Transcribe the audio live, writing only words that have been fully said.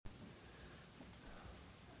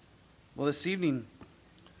Well, this evening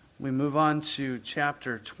we move on to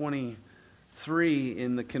chapter 23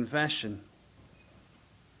 in the confession.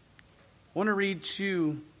 I want to read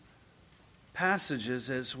two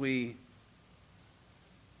passages as we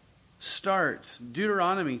start.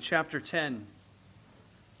 Deuteronomy chapter 10,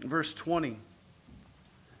 verse 20. It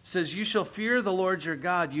says, "You shall fear the Lord your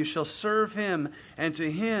God, you shall serve him, and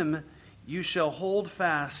to him you shall hold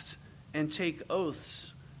fast and take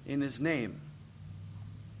oaths in his name."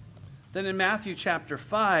 Then in Matthew chapter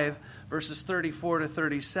 5, verses 34 to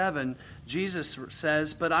 37, Jesus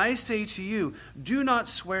says, "But I say to you, do not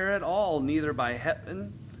swear at all, neither by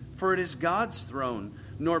heaven, for it is God's throne,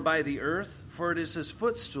 nor by the earth, for it is his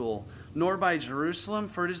footstool, nor by Jerusalem,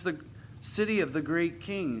 for it is the city of the great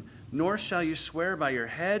king. Nor shall you swear by your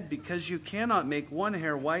head, because you cannot make one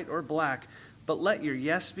hair white or black. But let your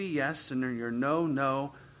yes be yes, and your no,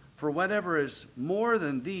 no. For whatever is more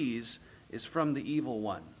than these is from the evil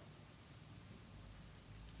one."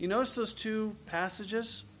 You notice those two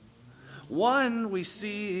passages? One, we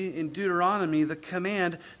see in Deuteronomy the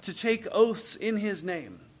command to take oaths in his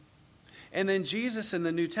name. And then Jesus in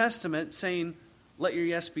the New Testament saying, let your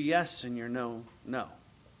yes be yes and your no, no.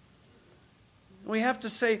 We have to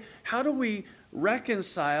say, how do we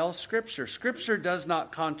reconcile Scripture? Scripture does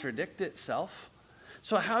not contradict itself.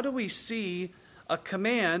 So how do we see a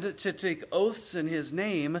command to take oaths in his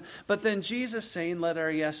name, but then Jesus saying, let our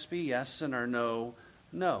yes be yes and our no,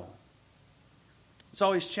 no? It's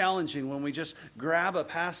always challenging when we just grab a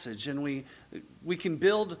passage and we can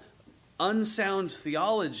build unsound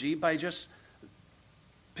theology by just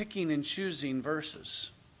picking and choosing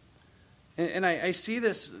verses. And I see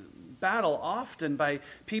this battle often by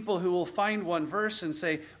people who will find one verse and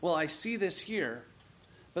say, well, I see this here,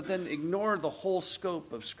 but then ignore the whole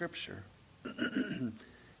scope of Scripture.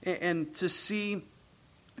 And to see,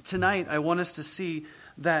 tonight, I want us to see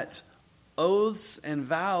that oaths and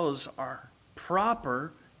vows are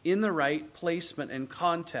proper in the right placement and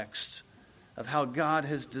context of how God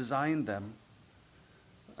has designed them.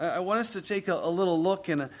 I want us to take a little look,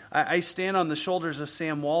 and I stand on the shoulders of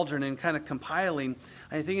Sam Waldron and kind of compiling,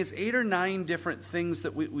 I think it's 8 or 9 different things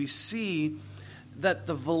that we see that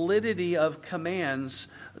the validity of commands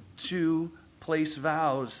to place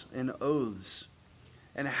vows and oaths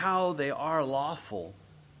and how they are lawful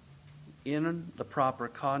in the proper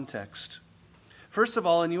context. First of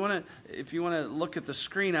all, and if you want to look at the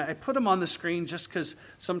screen, I put them on the screen just because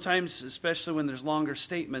sometimes, especially when there's longer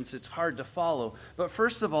statements, it's hard to follow. But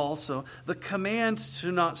first of all, so the command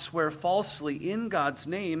to not swear falsely in God's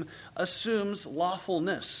name assumes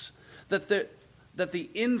lawfulness, that the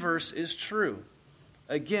inverse is true.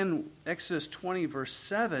 Again, Exodus 20, verse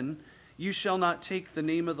 7, "You shall not take the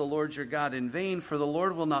name of the Lord your God in vain, for the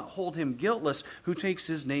Lord will not hold him guiltless who takes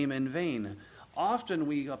his name in vain." Often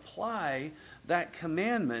we apply that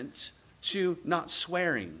commandment to not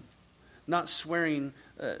swearing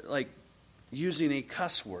like using a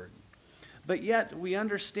cuss word. But yet we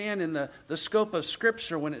understand in the scope of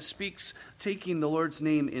Scripture when it speaks taking the Lord's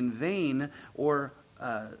name in vain or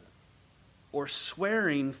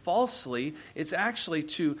swearing falsely, it's actually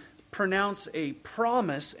to pronounce a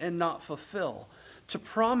promise and not fulfill. To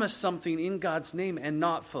promise something in God's name and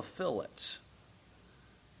not fulfill it.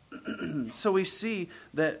 So we see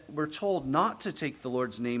that we're told not to take the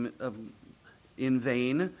Lord's name in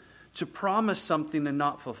vain, to promise something and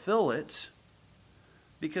not fulfill it.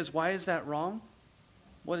 Because why is that wrong?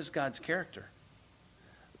 What is God's character?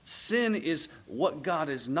 Sin is what God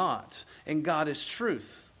is not, and God is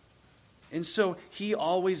truth. And so he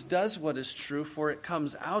always does what is true, for it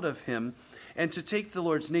comes out of him. And to take the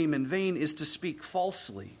Lord's name in vain is to speak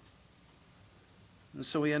falsely. And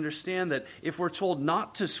so we understand that if we're told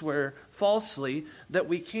not to swear falsely, that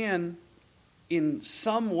we can, in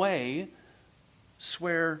some way,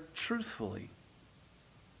 swear truthfully.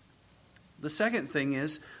 The second thing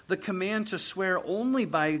is, the command to swear only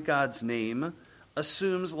by God's name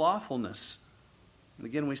assumes lawfulness. And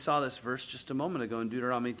again, we saw this verse just a moment ago in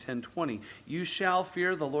Deuteronomy 10:20. "You shall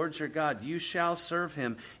fear the Lord your God, you shall serve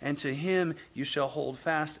him, and to him you shall hold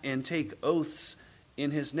fast and take oaths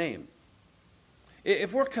in his name."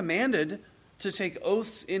 If we're commanded to take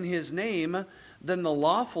oaths in his name, then the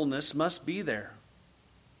lawfulness must be there.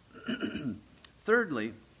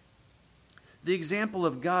 Thirdly, the example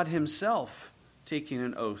of God himself taking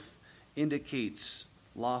an oath indicates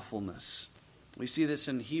lawfulness. We see this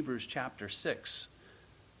in Hebrews chapter 6.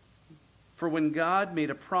 "For when God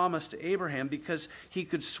made a promise to Abraham, because he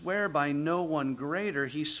could swear by no one greater,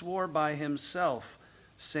 he swore by himself,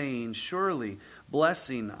 saying, 'Surely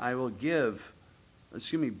blessing I will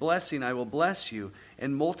bless you,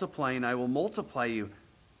 and multiplying I will multiply you.'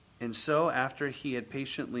 And so, after he had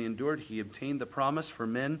patiently endured, he obtained the promise. For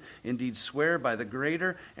men indeed swear by the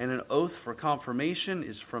greater, and an oath for confirmation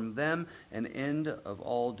is from them an end of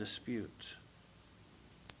all dispute.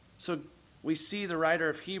 So we see the writer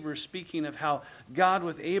of Hebrews speaking of how God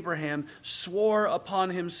with Abraham swore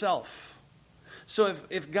upon himself. So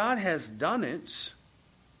if God has done it,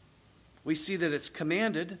 we see that it's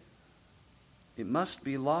commanded, it must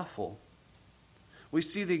be lawful. We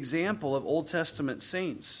see the example of Old Testament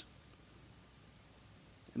saints,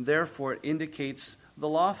 and therefore it indicates the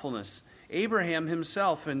lawfulness. Abraham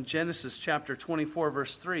himself in Genesis chapter 24,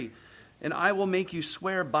 verse 3, "And I will make you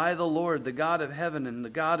swear by the Lord, the God of heaven and the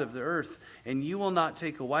God of the earth, and you will not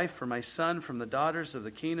take a wife for my son from the daughters of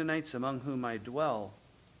the Canaanites among whom I dwell."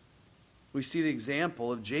 We see the example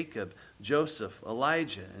of Jacob, Joseph,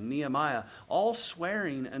 Elijah, and Nehemiah, all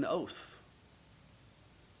swearing an oath.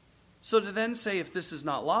 So to then say if this is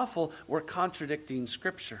not lawful, we're contradicting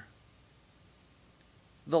Scripture.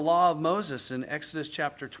 The law of Moses in Exodus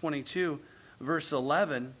chapter 22, verse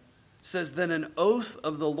 11, says, "Then an oath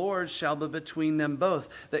of the Lord shall be between them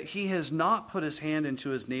both, that he has not put his hand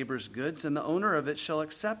into his neighbor's goods, and the owner of it shall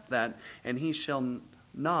accept that, and he shall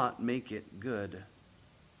not make it good."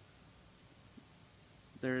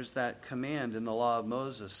 There's that command in the law of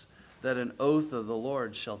Moses that an oath of the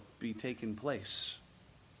Lord shall be taken place.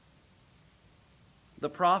 The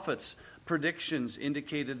prophets' predictions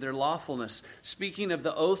indicated their lawfulness, speaking of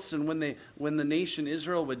the oaths and when the nation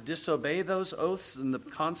Israel would disobey those oaths and the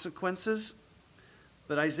consequences.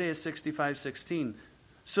 But Isaiah 65:16,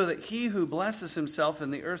 "So that he who blesses himself in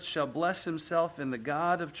the earth shall bless himself in the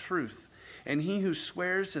God of truth, and he who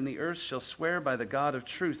swears in the earth shall swear by the God of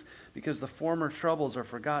truth, because the former troubles are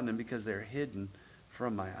forgotten and because they are hidden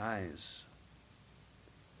from my eyes."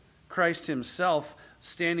 Christ himself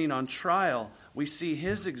standing on trial, we see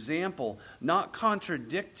his example not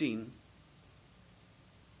contradicting,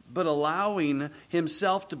 but allowing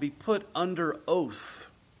himself to be put under oath.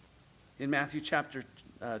 In Matthew chapter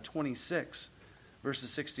 26, verses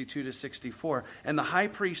 62 to 64, "And the high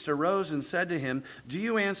priest arose and said to him, 'Do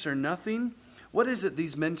you answer nothing? What is it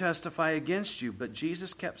these men testify against you?' But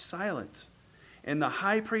Jesus kept silent. And the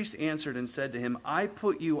high priest answered and said to him, 'I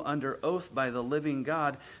put you under oath by the living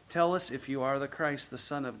God. Tell us if you are the Christ, the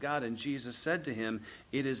Son of God.' And Jesus said to him,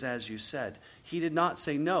 'It is as you said.'" He did not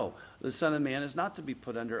say, "No, the Son of Man is not to be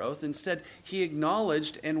put under oath." Instead, he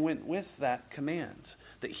acknowledged and went with that command,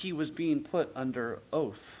 that he was being put under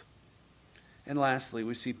oath. And lastly,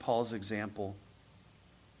 we see Paul's example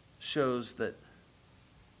shows that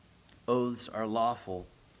oaths are lawful.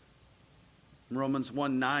 In Romans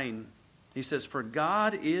 1:9, he says, "For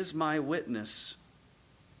God is my witness,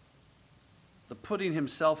 the putting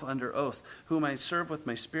himself under oath, whom I serve with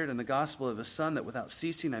my spirit in the gospel of his Son, that without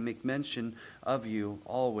ceasing I make mention of you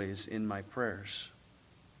always in my prayers."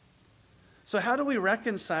 So how do we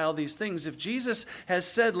reconcile these things? If Jesus has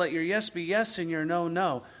said, "Let your yes be yes and your no,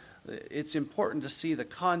 no," it's important to see the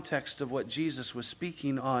context of what Jesus was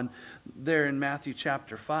speaking on there in Matthew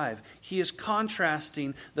chapter 5. He is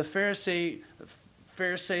contrasting the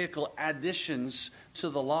Pharisaical additions to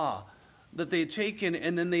the law that they had taken,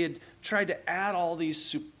 and then they had tried to add all these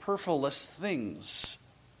superfluous things.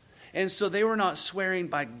 And so they were not swearing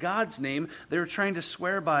by God's name. They were trying to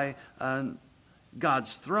swear by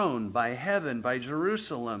God's throne, by heaven, by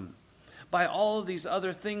Jerusalem, by all of these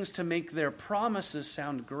other things to make their promises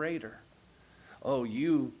sound greater. "Oh,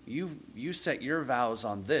 you set your vows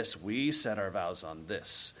on this. We set our vows on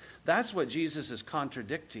this." That's what Jesus is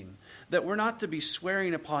contradicting. That we're not to be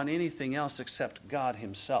swearing upon anything else except God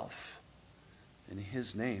himself in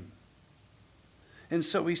his name. And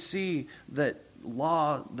so we see that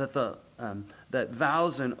that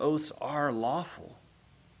vows and oaths are lawful.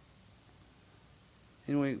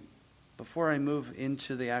 Anyway, before I move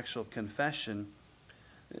into the actual confession,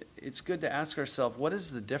 it's good to ask ourselves, what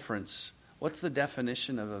is the difference? What's the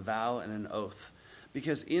definition of a vow and an oath?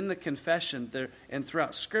 Because in the confession and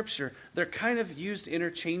throughout Scripture, they're kind of used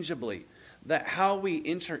interchangeably. That how we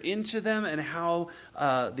enter into them and how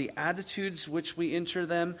the attitudes which we enter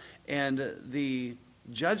them and the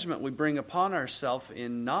judgment we bring upon ourselves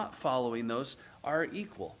in not following those are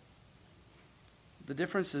equal. The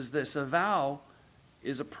difference is this: a vow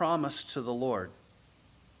is a promise to the Lord.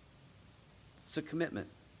 It's a commitment.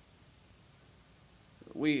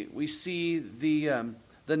 We see the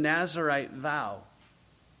Nazirite vow,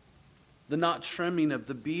 the not trimming of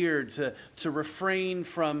the beard, to refrain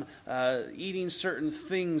from eating certain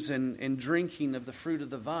things and drinking of the fruit of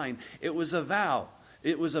the vine. It was a vow.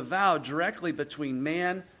 It was a vow directly between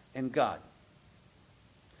man and God.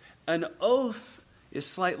 An oath is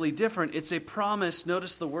slightly different. It's a promise,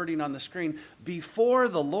 notice the wording on the screen, before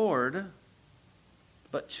the Lord,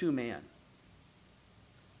 but to man.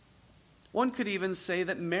 One could even say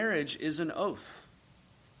that marriage is an oath.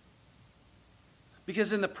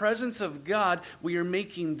 Because in the presence of God, we are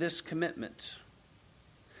making this commitment.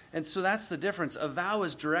 And so that's the difference. A vow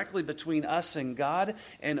is directly between us and God.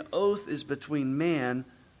 An oath is between man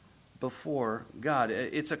before God.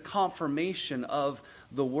 It's a confirmation of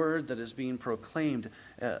the word that is being proclaimed,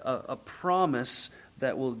 a promise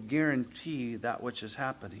that will guarantee that which is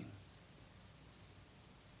happening.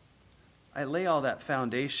 I lay all that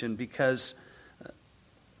foundation because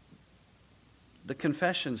the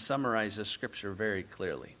confession summarizes Scripture very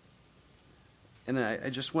clearly. And I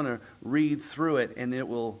just want to read through it, and it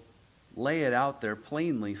will lay it out there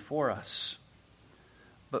plainly for us.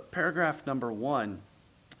 But paragraph number 1,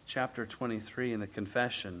 chapter 23 in the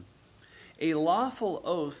confession. A lawful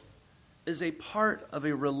oath is a part of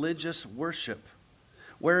a religious worship,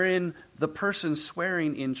 wherein the person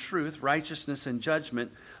swearing in truth, righteousness, and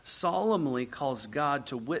judgment solemnly calls God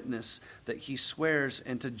to witness that he swears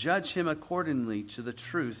and to judge him accordingly to the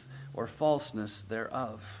truth or falseness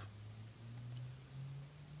thereof.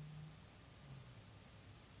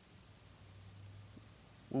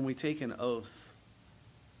 When we take an oath,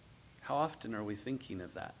 how often are we thinking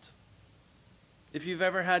of that? If you've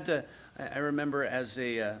ever had to, I remember as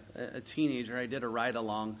a teenager, I did a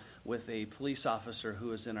ride-along with a police officer who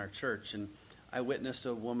was in our church, and I witnessed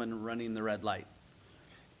a woman running the red light.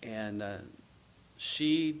 And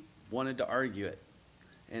she wanted to argue it.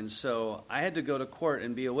 And so I had to go to court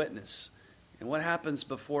and be a witness. And what happens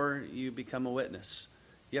before you become a witness?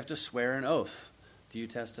 You have to swear an oath. Do you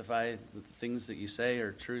testify that the things that you say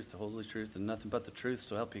are truth, the holy truth, and nothing but the truth,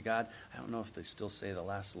 so help you God? I don't know if they still say the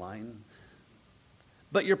last line.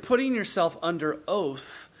 But you're putting yourself under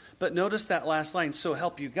oath. But notice that last line, so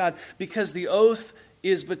help you God, because the oath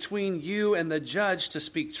is between you and the judge to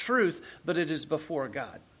speak truth, but it is before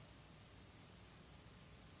God.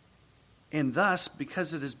 And thus,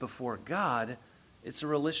 because it is before God, it's a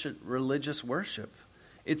religious worship.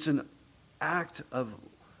 It's an act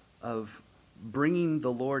of bringing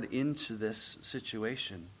the Lord into this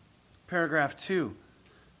situation. Paragraph 2.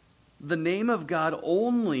 The name of God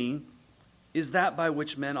only is that by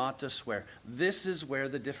which men ought to swear. This is where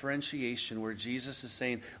the differentiation, where Jesus is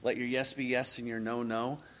saying, let your yes be yes and your no,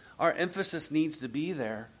 no. Our emphasis needs to be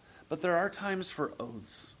there, but there are times for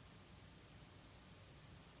oaths.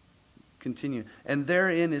 Continue. And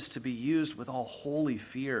therein is to be used with all holy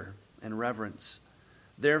fear and reverence.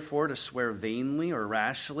 Therefore, to swear vainly or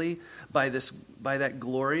rashly by that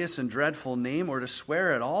glorious and dreadful name, or to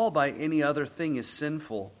swear at all by any other thing is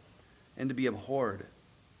sinful and to be abhorred.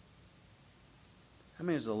 How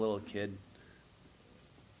many as a little kid,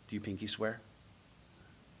 do you pinky swear?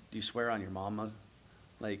 Do you swear on your mama?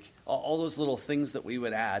 Like, all those little things that we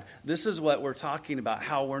would add. This is what we're talking about,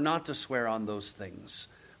 how we're not to swear on those things.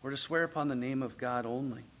 We're to swear upon the name of God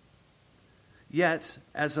only. Yet,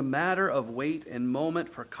 as a matter of weight and moment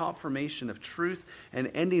for confirmation of truth and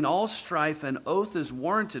ending all strife, an oath is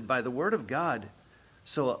warranted by the word of God.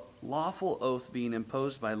 So a lawful oath being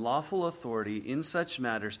imposed by lawful authority in such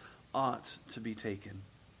matters ought to be taken.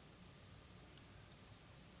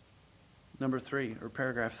 Number 3, or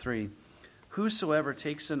paragraph 3. Whosoever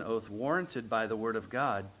takes an oath warranted by the word of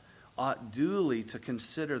God ought duly to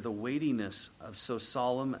consider the weightiness of so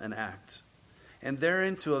solemn an act, and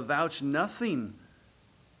therein to avouch nothing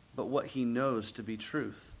but what he knows to be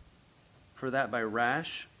truth. For that by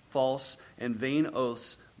rash, false, and vain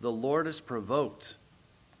oaths the Lord is provoked,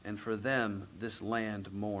 and for them this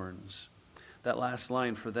land mourns. That last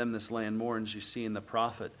line, for them this land mourns, you see in the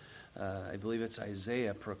prophet, I believe it's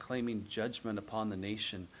Isaiah, proclaiming judgment upon the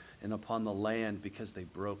nation and upon the land because they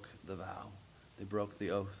broke the vow. They broke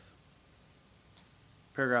the oath.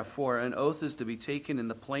 Paragraph 4, an oath is to be taken in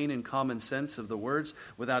the plain and common sense of the words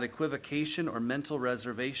without equivocation or mental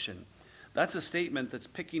reservation. That's a statement that's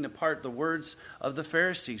picking apart the words of the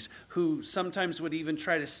Pharisees, who sometimes would even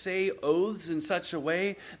try to say oaths in such a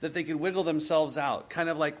way that they could wiggle themselves out. Kind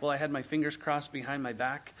of like, well, I had my fingers crossed behind my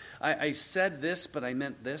back. I said this, but I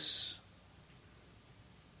meant this.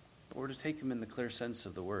 But we're to take them in the clear sense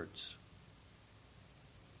of the words.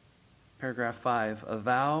 Paragraph 5, a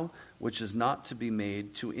vow which is not to be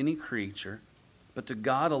made to any creature, but to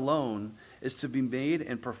God alone, is to be made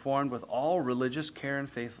and performed with all religious care and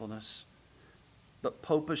faithfulness. But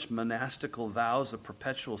popish monastical vows of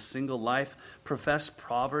perpetual single life, professed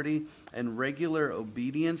poverty, and regular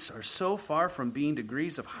obedience are so far from being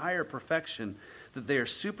degrees of higher perfection that they are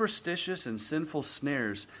superstitious and sinful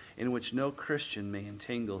snares in which no Christian may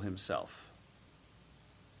entangle himself.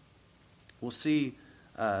 We'll see,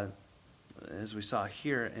 as we saw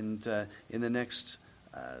here, and in the next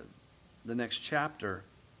chapter,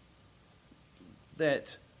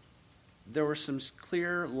 that there were some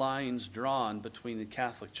clear lines drawn between the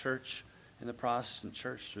Catholic Church and the Protestant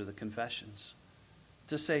Church through the confessions,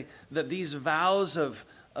 to say that these vows of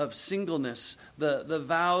singleness, the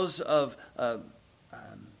vows of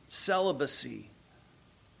celibacy,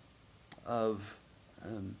 of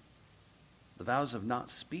the vows of not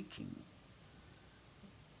speaking,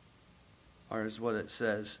 are, as what it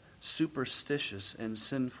says, superstitious and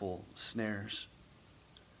sinful snares.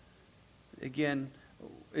 Again,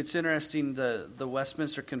 it's interesting, the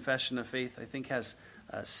Westminster Confession of Faith, I think, has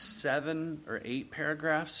 7 or 8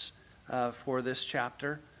 paragraphs for this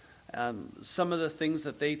chapter. Some of the things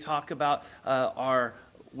that they talk about are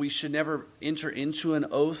we should never enter into an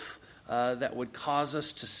oath that would cause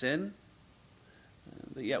us to sin.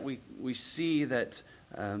 But yet we see that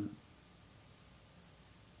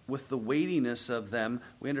with the weightiness of them,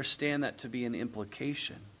 we understand that to be an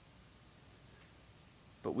implication.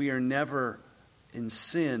 But we are never in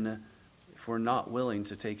sin if we're not willing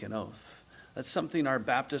to take an oath. That's something our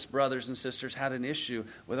Baptist brothers and sisters had an issue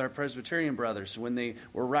with our Presbyterian brothers. When they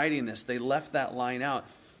were writing this, they left that line out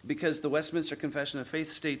because the Westminster Confession of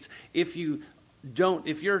Faith states if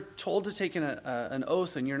you're told to take an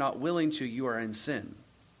oath and you're not willing to, you are in sin.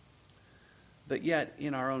 But yet,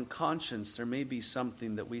 in our own conscience, there may be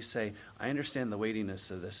something that we say, I understand the weightiness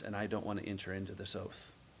of this, and I don't want to enter into this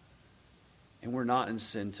oath. And we're not in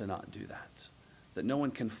sin to not do that. That no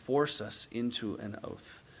one can force us into an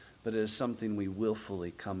oath, but it is something we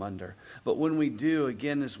willfully come under. But when we do,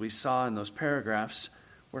 again, as we saw in those paragraphs,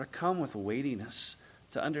 we're to come with a weightiness,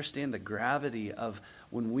 to understand the gravity of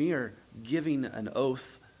when we are giving an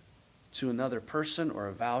oath to another person or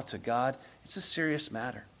a vow to God, it's a serious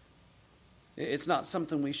matter. It's not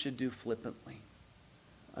something we should do flippantly.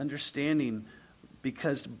 Understanding,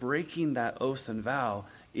 because breaking that oath and vow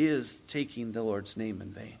is taking the Lord's name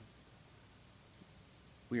in vain.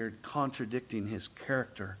 We are contradicting his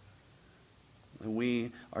character. And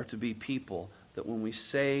we are to be people that when we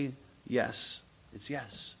say yes, it's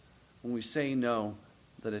yes. When we say no,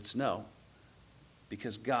 that it's no.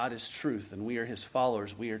 Because God is truth and we are his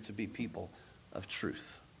followers, we are to be people of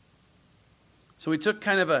truth. So we took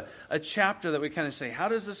kind of a chapter that we kind of say, how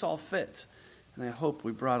does this all fit? And I hope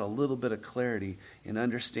we brought a little bit of clarity in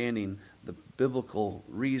understanding the biblical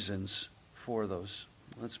reasons for those.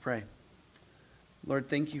 Let's pray. Lord,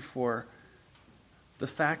 thank you for the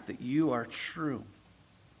fact that you are true.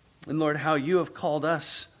 And Lord, how you have called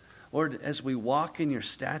us, Lord, as we walk in your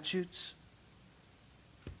statutes,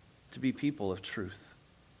 to be people of truth.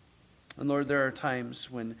 And Lord, there are times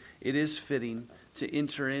when it is fitting to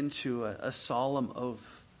enter into a solemn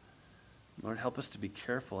oath. Lord, help us to be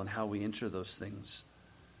careful in how we enter those things.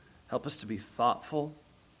 Help us to be thoughtful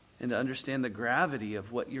and to understand the gravity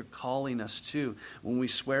of what you're calling us to when we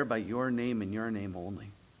swear by your name and your name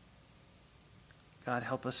only. God,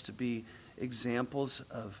 help us to be examples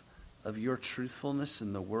of your truthfulness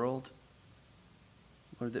in the world.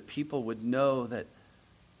 Lord, that people would know that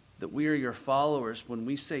we are your followers. When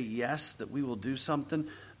we say yes, that we will do something,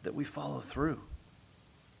 that we follow through.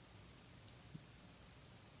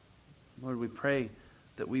 Lord, we pray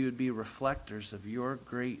that we would be reflectors of your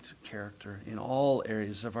great character in all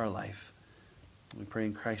areas of our life. We pray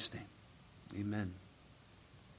in Christ's name. Amen.